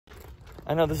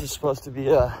I know this is supposed to be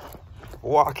a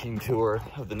walking tour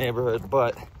of the neighborhood,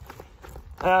 but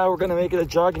we're gonna make it a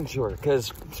jogging tour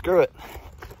because screw it.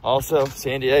 Also,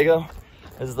 San Diego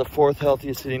is the 4th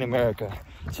healthiest city in America,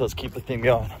 so let's keep the theme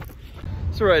going.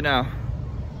 So right now,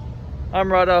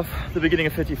 I'm right off the beginning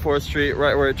of 54th Street,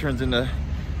 right where it turns into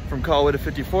from Colway to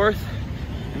 54th,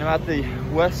 and I'm at the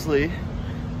Wesley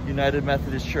United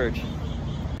Methodist Church.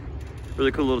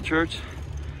 Really cool little church.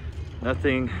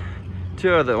 Nothing too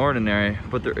out of the ordinary,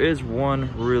 but there is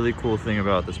one really cool thing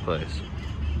about this place.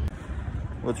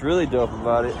 What's really dope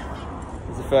about it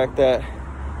is the fact that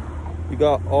you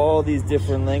got all these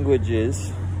different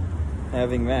languages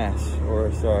having mass,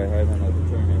 or sorry, I don't know what the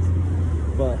term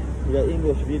is, but we got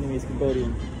English, Vietnamese,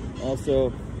 Cambodian.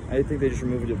 Also, I think they just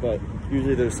removed it, but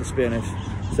usually there's a Spanish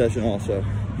session also.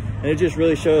 And it just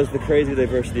really shows the crazy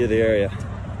diversity of the area.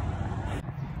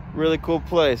 Really cool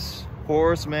place.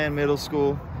 Horace Mann Middle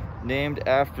School, named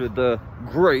after the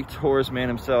great Horace Mann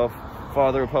himself,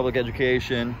 father of public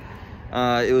education.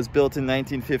 It was built in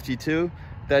 1952.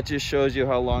 That just shows you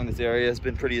how long this area has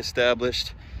been pretty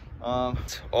established.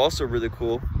 It's also really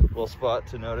cool little spot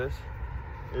to notice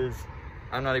is,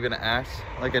 I'm not even gonna act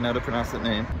like I know to pronounce that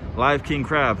name. Live king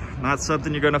crab, not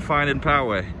something you're gonna find in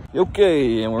Poway.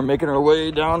 Okay, and we're making our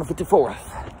way down 54th,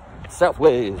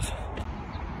 southways.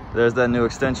 There's that new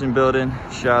extension building.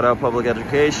 Shout out public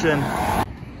education.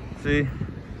 See,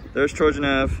 there's Trojan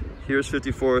Ave, here's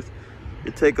 54th.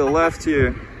 You take a left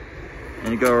here,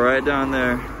 and you go right down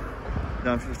there,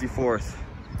 down 54th.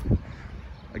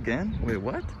 Again? Wait,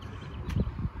 what?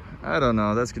 I don't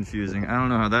know, that's confusing. I don't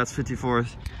know how that's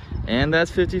 54th and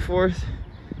that's 54th.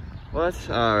 What?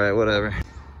 All right, whatever.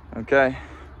 Okay,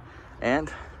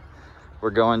 and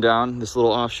we're going down this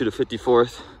little offshoot of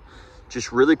 54th.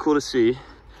 Just really cool to see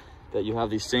that you have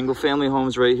these single family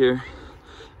homes right here.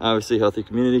 Obviously healthy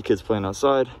community, kids playing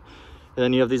outside. And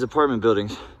then you have these apartment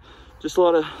buildings. Just a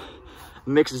lot of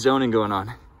mixed zoning going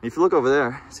on. If you look over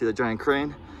there, see that giant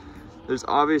crane? There's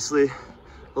obviously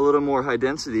a little more high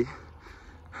density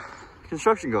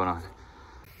construction going on.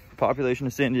 Population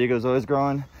of San Diego is always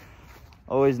growing.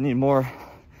 Always need more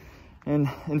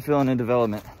infill and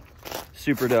development.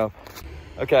 Super dope.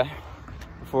 Okay,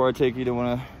 before I take you to one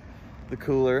of the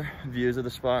cooler views of the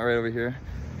spot right over here,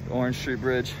 the Orange Street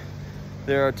Bridge,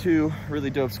 there are two really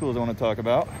dope schools I want to talk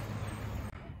about.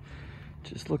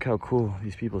 Just look how cool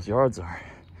these people's yards are.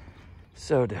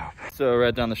 So dope. So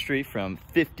right down the street from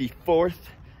 54th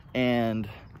and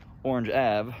Orange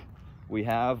Ave, we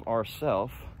have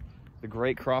ourselves the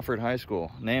Great Crawford High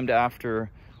School, named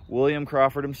after William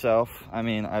Crawford himself. I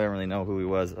mean, I don't really know who he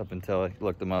was up until I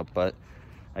looked him up, but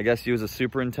I guess he was a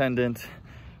superintendent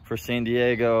for San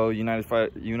Diego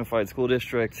Unified School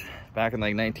District back in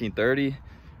like 1930.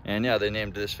 And yeah, they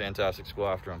named this fantastic school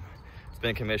after him. It's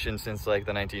been commissioned since like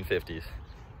the 1950s.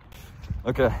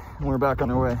 Okay, we're back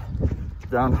on our way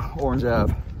down Orange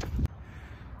Ave.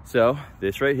 So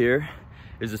this right here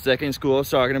is the second school I was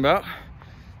talking about,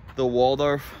 the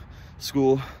Waldorf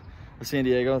School of San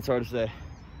Diego. It's hard to say.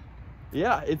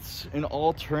 Yeah, it's an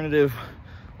alternative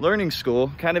learning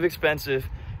school, kind of expensive,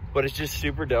 but it's just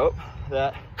super dope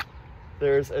that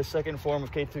there's a second form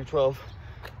of K-12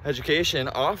 education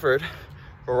offered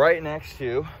right next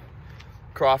to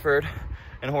Crawford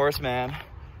and Horace Mann,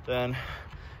 then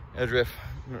Edriff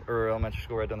or elementary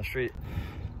school right down the street.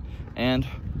 And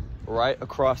right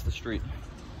across the street,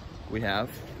 we have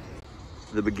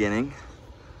the beginning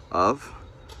of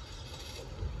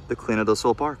the Colina Del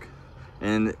Sol Park.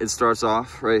 And it starts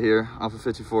off right here off of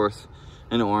 54th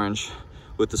in Orange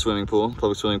with the swimming pool,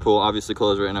 public swimming pool, obviously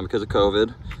closed right now because of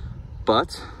COVID.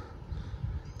 But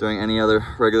during any other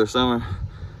regular summer,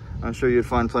 I'm sure you'd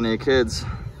find plenty of kids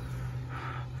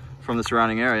from the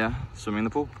surrounding area swimming in the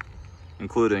pool,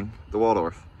 including the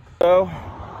Waldorf. So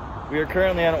we are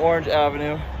currently on Orange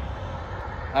Avenue.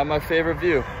 I have my favorite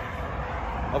view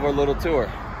of our little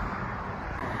tour.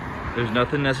 There's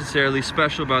nothing necessarily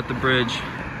special about the bridge,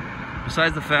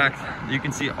 besides the fact that you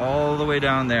can see all the way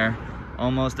down there,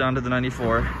 almost down to the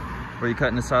 94, where you cut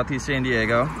into Southeast San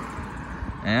Diego.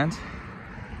 And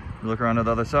you look around to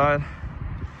the other side,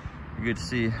 you get to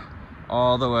see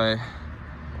all the way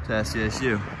to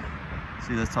SDSU.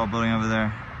 See this tall building over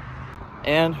there?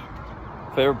 And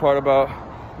favorite part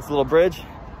about this little bridge,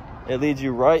 it leads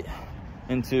you right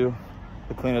into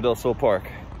the Colina Del Sol Park.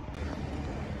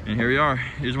 And here we are.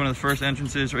 Here's one of the first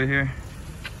entrances right here.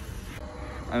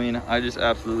 I mean, I just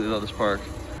absolutely love this park.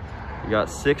 We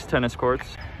got 6 tennis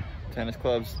courts. Tennis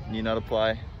clubs need not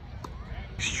apply.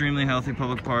 Extremely healthy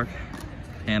public park.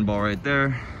 Handball right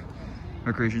there.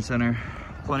 Recreation center.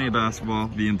 Plenty of basketball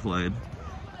being played.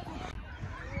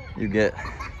 You get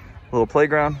little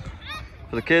playground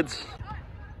for the kids.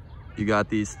 You got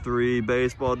these 3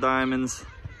 baseball diamonds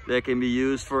that can be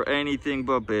used for anything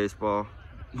but baseball.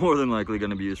 More than likely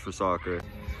gonna be used for soccer.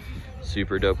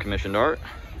 Super dope commissioned art.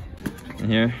 And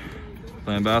here,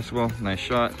 playing basketball, nice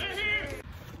shot.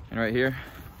 And right here,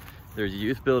 there's a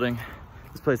youth building.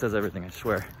 This place has everything, I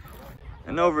swear.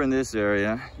 And over in this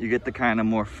area, you get the kind of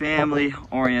more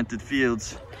family-oriented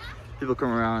fields. People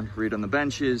come around, read on the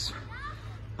benches.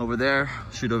 Over there,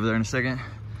 I'll shoot over there in a second.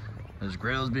 There's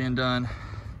grills being done.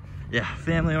 Yeah,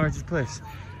 family-oriented place.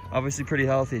 Obviously pretty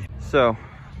healthy. So,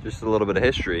 just a little bit of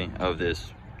history of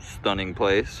this stunning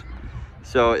place.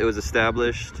 So it was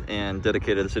established and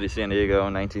dedicated to the city of San Diego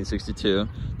in 1962.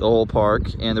 The whole park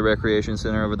and the recreation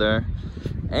center over there.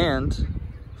 And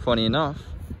funny enough,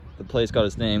 the place got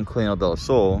its name, Colina Del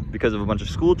Sol, because of a bunch of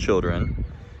school children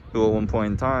who at one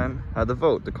point in time had the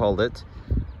vote to call it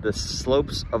the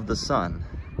slopes of the sun.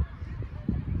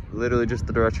 Literally just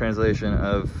the direct translation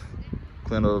of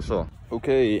Colina Del Sol.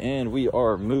 Okay, and we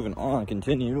are moving on,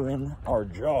 continuing our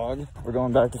jog. We're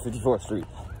going back to 54th Street.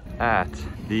 At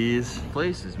these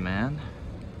places, man.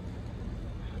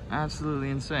 Absolutely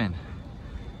insane.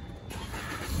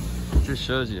 Just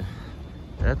shows you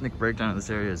the ethnic breakdown of this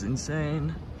area is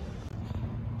insane.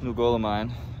 New goal of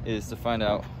mine is to find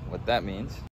out what that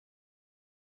means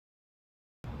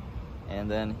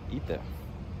and then eat there,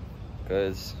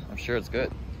 because I'm sure it's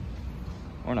good.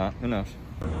 Or not, who knows.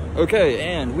 Okay,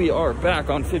 and we are back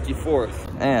on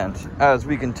 54th. And as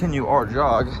we continue our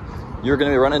jog, you're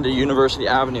gonna run into University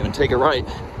Avenue and take a right.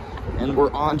 And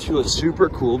we're on to a super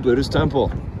cool Buddhist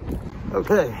temple.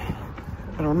 Okay,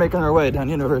 and we're making our way down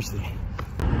University.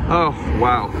 Oh,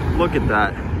 wow, look at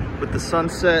that. With the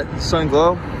sunset, sun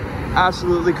glow,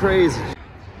 absolutely crazy.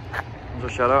 So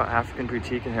shout out African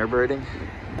Boutique and Hair Braiding.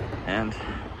 And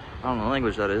I don't know what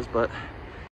language that is, but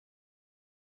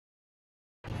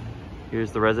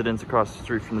here's the residence across the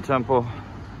street from the temple.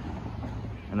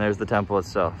 And there's the temple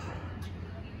itself.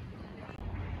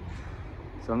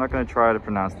 So I'm not gonna try to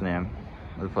pronounce the name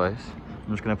of the place.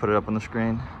 I'm just gonna put it up on the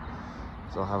screen.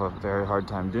 So I'll have a very hard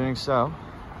time doing so.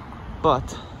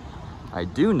 But I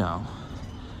do know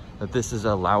that this is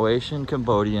a Laotian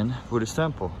Cambodian Buddhist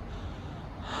temple.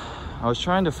 I was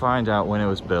trying to find out when it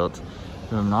was built,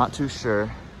 but I'm not too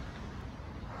sure.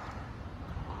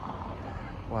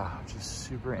 Wow, just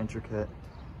super intricate.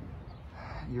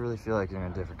 You really feel like you're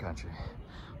in a different country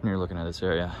when you're looking at this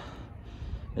area.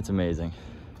 It's amazing.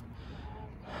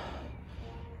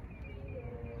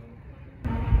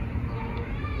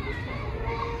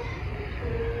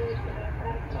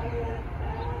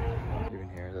 You can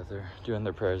hear that they're doing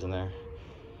their prayers in there.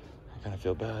 I kind of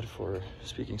feel bad for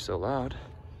speaking so loud,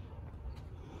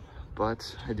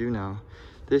 but I do know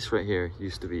this right here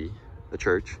used to be the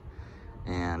church,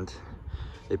 and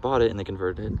they bought it and they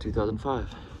converted it in 2005.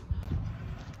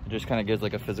 It just kind of gives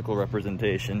like a physical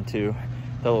representation to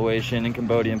the Laotian and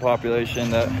Cambodian population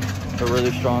that are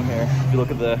really strong here. If you look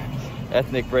at the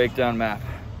ethnic breakdown map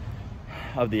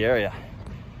of the area,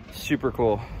 super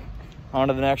cool. On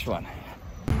to the next one.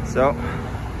 So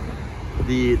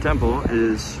the temple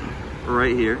is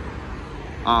right here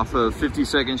off of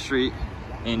 52nd Street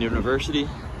and University,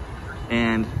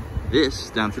 and this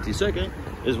down 52nd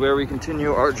is where we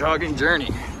continue our jogging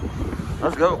journey.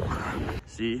 Let's go.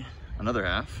 See another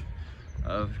half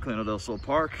of Colina Del Sol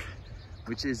Park,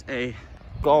 which is a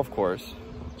golf course.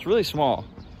 It's really small.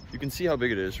 You can see how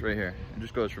big it is right here. It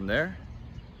just goes from there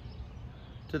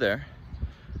to there,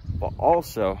 but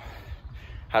also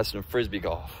has some frisbee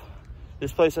golf.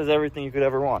 This place has everything you could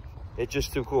ever want. It's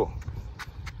just too cool.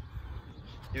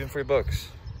 Even free books.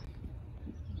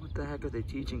 What the heck are they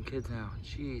teaching kids now?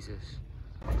 Jesus.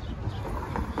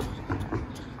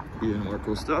 Even more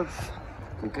cool stuff.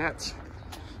 Cool cats.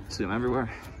 See them everywhere.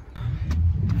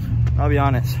 I'll be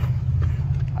honest,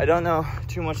 I don't know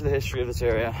too much of the history of this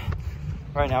area.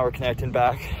 Right now we're connecting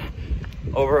back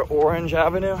over Orange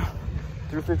Avenue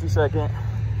through 52nd.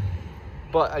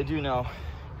 But I do know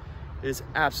it's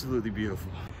absolutely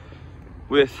beautiful.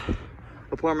 With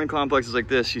apartment complexes like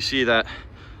this, you see that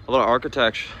a lot of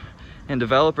architects and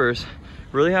developers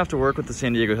really have to work with the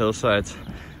San Diego hillsides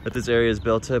that this area is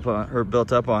built up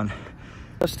on.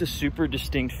 Just a super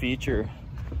distinct feature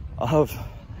of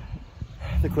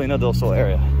the Colina Del Sol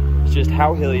area. It's just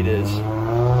how hilly it is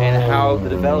and how the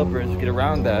developers get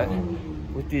around that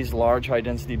with these large high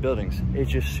density buildings.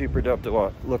 It's just super dope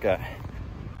to look at.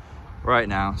 Right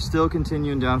now, still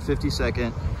continuing down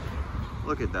 52nd.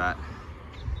 Look at that.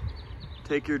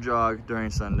 Take your jog during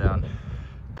sundown.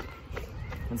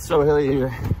 It's so hilly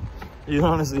here. You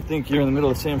honestly think you're in the middle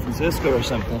of San Francisco or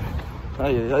something.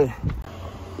 Ay, ay, ay.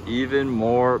 even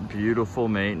more beautiful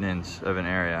maintenance of an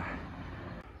area.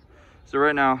 So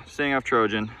right now, staying off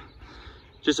Trojan,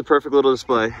 just a perfect little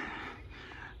display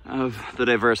of the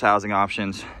diverse housing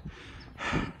options.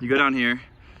 You go down here,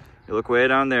 you look way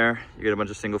down there, you get a bunch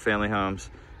of single family homes.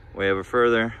 Way over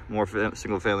further, more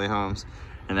single family homes.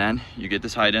 And then you get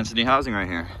this high density housing right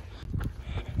here.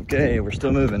 Okay, we're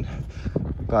still moving.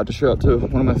 About to show up to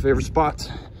one of my favorite spots.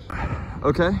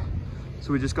 Okay,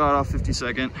 so we just got off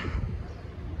 52nd.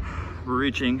 We're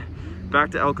reaching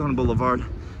back to El Cajon Boulevard.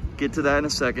 Get to that in a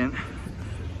second.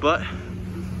 But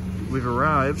we've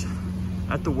arrived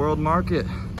at the World Market.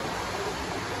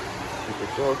 Super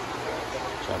cool.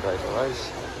 Champagne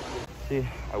rice. See,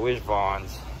 I wish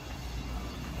Vaughn's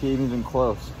came even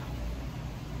close.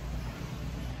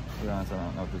 To be honest, I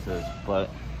don't know what this is, but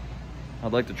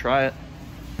I'd like to try it.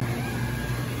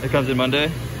 It comes in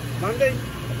Monday? Monday,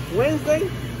 Wednesday,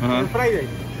 and Friday.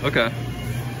 Okay.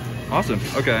 Awesome.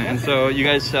 Okay, and so you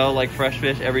guys sell like fresh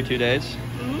fish every 2 days?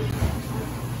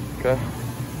 Mm-hmm. Okay.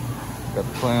 Got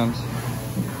the clams.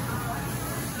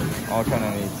 All kind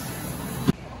of needs.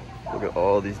 Look at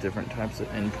all these different types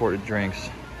of imported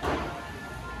drinks.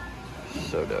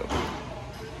 So dope.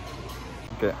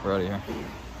 Okay, we're out of here.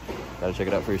 Gotta check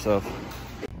it out for yourself.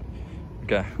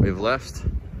 Okay, we've left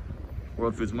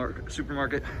World Foods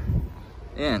Supermarket,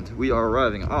 and we are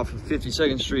arriving off of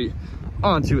 52nd Street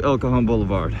onto El Cajon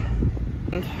Boulevard.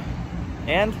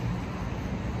 And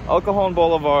El Cajon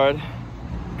Boulevard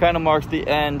kind of marks the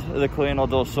end of the Colina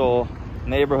Del Sol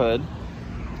neighborhood.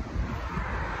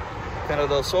 Colina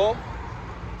Del Sol,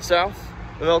 south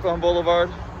of El Cajon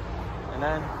Boulevard, and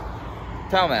then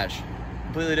Talmadge,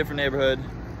 completely different neighborhood,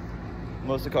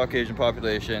 mostly Caucasian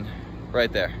population,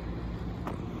 right there.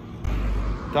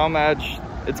 Talmadge,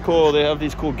 it's cool, they have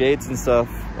these cool gates and stuff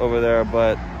over there,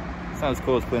 but it's not as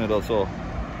cool as Colina Del Sol.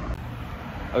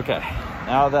 Okay,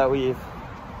 now that we've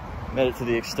made it to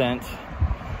the extent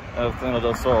of Colina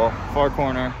Del Sol, far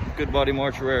corner, Good Body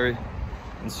Mortuary,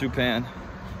 and Supan,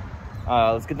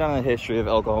 let's get down to the history of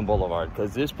El Cajon Boulevard,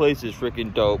 because this place is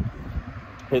freaking dope.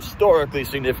 Historically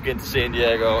significant to San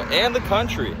Diego and the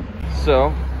country.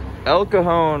 So, El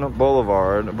Cajon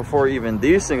Boulevard, before even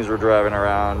these things were driving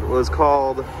around, was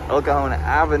called El Cajon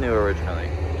Avenue originally.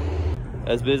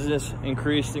 As business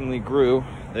increasingly grew,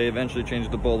 they eventually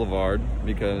changed the boulevard,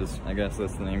 because I guess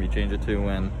that's the name you change it to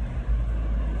when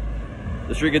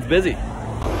the street gets busy.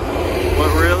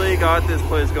 What really got this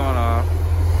place going off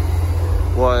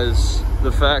was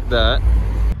the fact that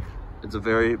it's a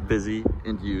very busy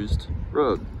and used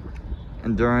road.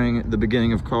 And during the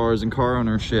beginning of cars and car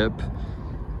ownership,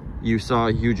 you saw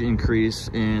a huge increase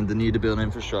in the need to build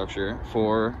infrastructure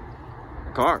for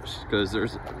cars, because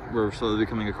we're slowly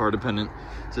becoming a car dependent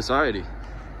society.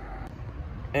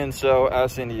 And so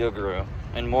as San Diego grew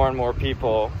and more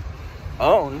people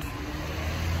owned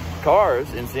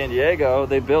cars in San Diego,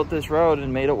 they built this road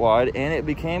and made it wide, and it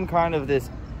became kind of this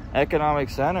economic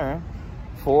center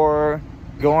for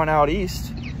going out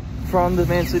east from the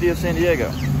main city of San Diego.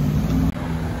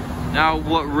 Now,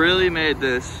 what really made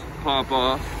this pop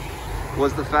off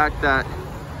was the fact that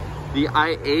the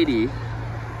I-80,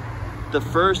 the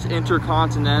first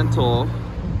intercontinental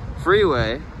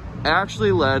freeway,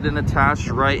 actually led and attached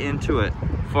right into it,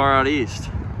 far out east.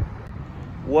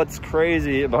 What's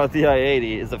crazy about the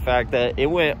I-80 is the fact that it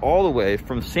went all the way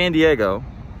from San Diego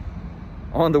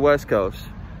on the west coast,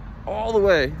 all the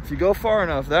way, if you go far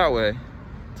enough that way,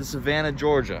 to Savannah,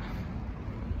 Georgia.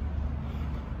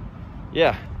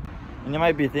 Yeah, and you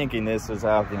might be thinking this was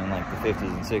happening in like the 50s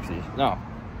and 60s. No,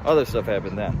 other stuff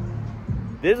happened then.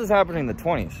 This is happening in the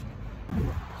 20s.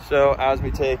 So as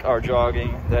we take our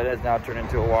jogging, that has now turned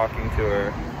into a walking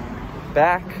tour,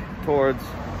 back towards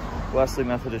Wesley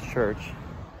Methodist Church,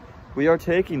 we are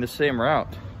taking the same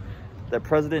route that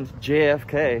President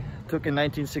JFK took in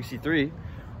 1963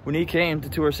 when he came to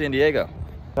tour San Diego.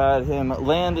 Had him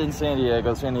land in San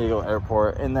Diego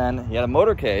Airport, and then he had a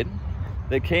motorcade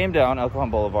that came down El Cajon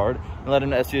Boulevard and led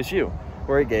into SDSU,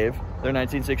 where he gave their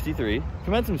 1963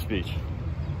 commencement speech.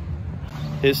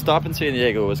 His stop in San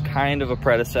Diego was kind of a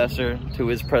predecessor to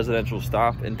his presidential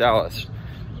stop in Dallas,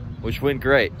 which went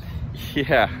great.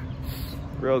 Yeah,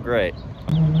 real great.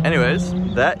 Anyways,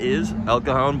 that is El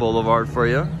Cajon Boulevard for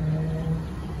you,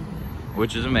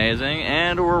 which is amazing,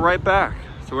 and we're right back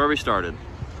to where we started,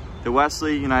 the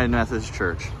Wesley United Methodist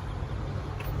Church.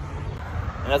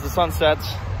 And as the sun sets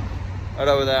right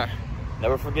over there,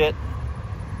 never forget,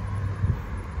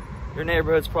 your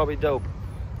neighborhood's probably dope.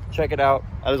 Check it out.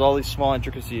 There's all these small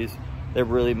intricacies that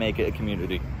really make it a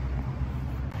community.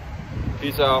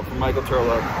 Peace out from Michael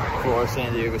Turlock for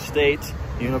San Diego State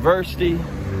University.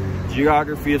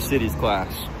 Geography of Cities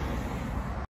class.